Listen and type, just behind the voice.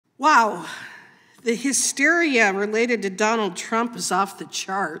Wow, the hysteria related to Donald Trump is off the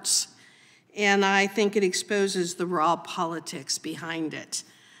charts, and I think it exposes the raw politics behind it.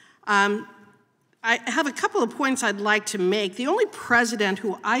 I have a couple of points I'd like to make. The only president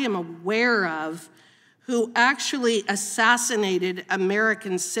who I am aware of who actually assassinated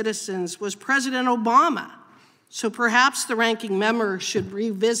American citizens was President Obama. So perhaps the ranking member should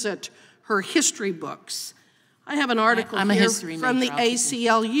revisit her history books. I have an article here from the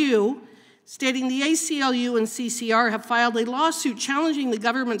ACLU stating the ACLU and CCR have filed a lawsuit challenging the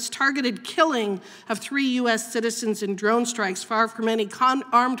government's targeted killing of 3 U.S. citizens in drone strikes far from any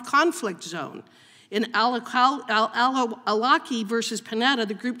armed conflict zone. In Al-Awlaki versus Panetta,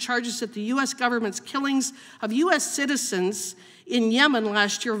 the group charges that the U.S. government's killings of U.S. citizens in Yemen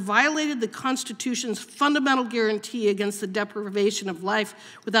last year violated the Constitution's fundamental guarantee against the deprivation of life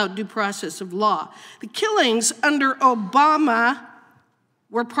without due process of law. The killings under Obama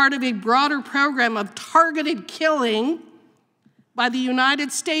were part of a broader program of targeted killing by the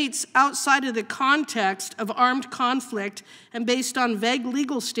United States outside of the context of armed conflict and based on vague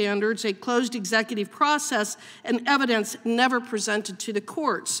legal standards, a closed executive process, and evidence never presented to the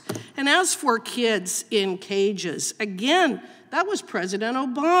courts. And as for kids in cages, again, that was President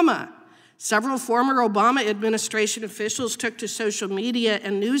Obama. Several former Obama administration officials took to social media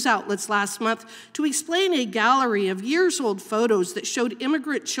and news outlets last month to explain a gallery of years-old photos that showed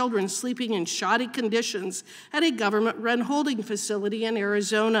immigrant children sleeping in shoddy conditions at a government-run holding facility in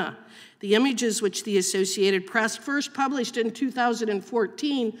Arizona. The images, which the Associated Press first published in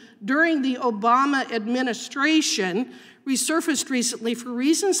 2014 during the Obama administration, resurfaced recently for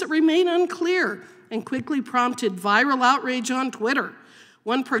reasons that remain unclear and quickly prompted viral outrage on Twitter.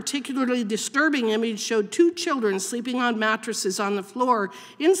 One particularly disturbing image showed 2 children sleeping on mattresses on the floor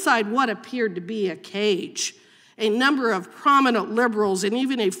inside what appeared to be a cage. A number of prominent liberals and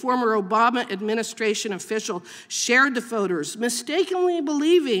even a former Obama administration official shared the photos, mistakenly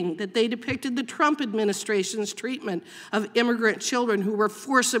believing that they depicted the Trump administration's treatment of immigrant children who were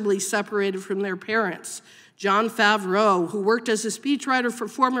forcibly separated from their parents. John Favreau, who worked as a speechwriter for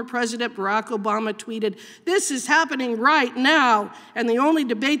former President Barack Obama, tweeted, "This is happening right now, and the only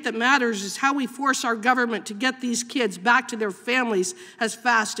debate that matters is how we force our government to get these kids back to their families as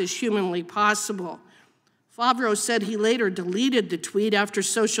fast as humanly possible." Favreau said he later deleted the tweet after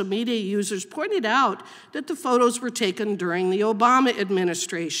social media users pointed out that the photos were taken during the Obama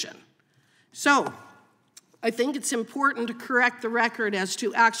administration. So, I think it's important to correct the record as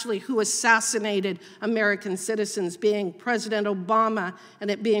to actually who assassinated American citizens, being President Obama,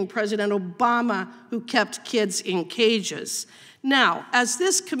 and it being President Obama who kept kids in cages. Now, as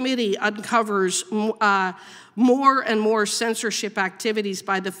this committee uncovers more and more censorship activities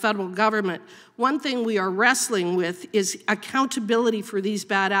by the federal government, one thing we are wrestling with is accountability for these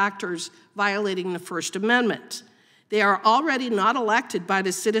bad actors violating the First Amendment. They are already not elected by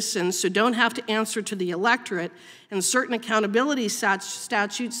the citizens, so don't have to answer to the electorate, and certain accountability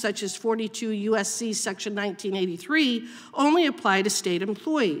statutes, such as 42 U.S.C. Section 1983, only apply to state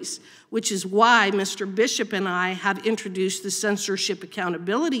employees, which is why Mr. Bishop and I have introduced the Censorship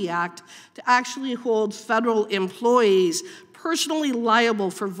Accountability Act to actually hold federal employees personally liable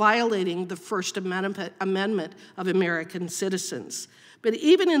for violating the First Amendment of American citizens. But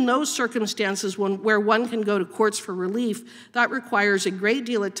even in those circumstances where one can go to courts for relief, that requires a great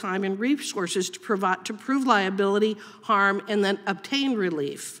deal of time and resources to prove liability, harm, and then obtain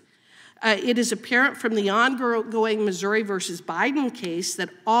relief. It is apparent from the ongoing Missouri versus Biden case that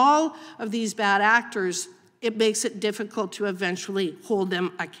all of these bad actors, it makes it difficult to eventually hold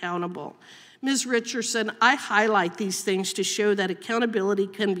them accountable. Ms. Richardson, I highlight these things to show that accountability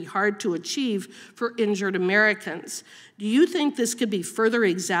can be hard to achieve for injured Americans. Do you think this could be further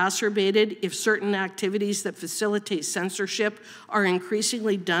exacerbated if certain activities that facilitate censorship are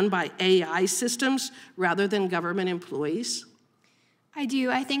increasingly done by AI systems rather than government employees? I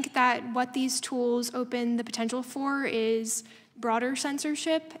do. I think that what these tools open the potential for is broader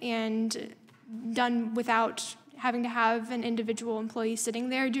censorship and done without having to have an individual employee sitting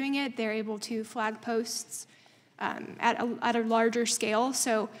there doing it. They're able to flag posts at a larger scale.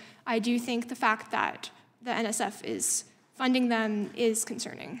 So I do think the fact that the NSF is funding them is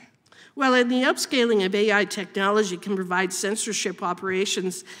concerning. Well, and the upscaling of AI technology can provide censorship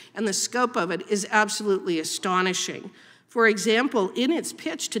operations, and the scope of it is absolutely astonishing. For example, in its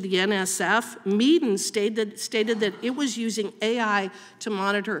pitch to the NSF, Meaden stated that it was using AI to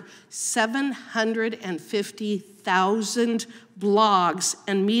monitor 750,000 blogs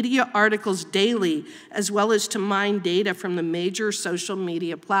and media articles daily, as well as to mine data from the major social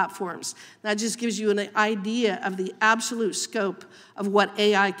media platforms. That just gives you an idea of the absolute scope of what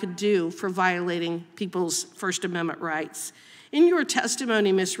AI could do for violating people's First Amendment rights. In your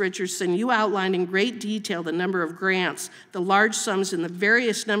testimony, Ms. Richardson, you outlined in great detail the number of grants, the large sums, and the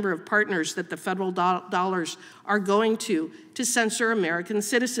various number of partners that the federal dollars are going to censor American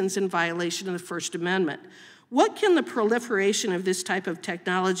citizens in violation of the First Amendment. What can the proliferation of this type of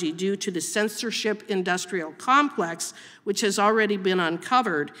technology do to the censorship industrial complex, which has already been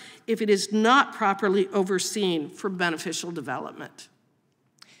uncovered, if it is not properly overseen for beneficial development?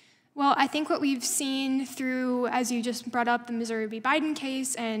 Well, I think what we've seen through, as you just brought up, the Missouri v. Biden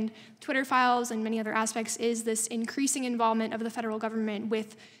case and Twitter files and many other aspects, is this increasing involvement of the federal government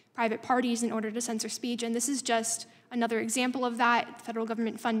with private parties in order to censor speech. And this is just another example of that. The federal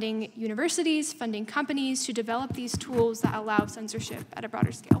government funding universities, funding companies to develop these tools that allow censorship at a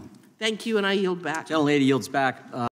broader scale. Thank you, and I yield back. Gentlelady yields back.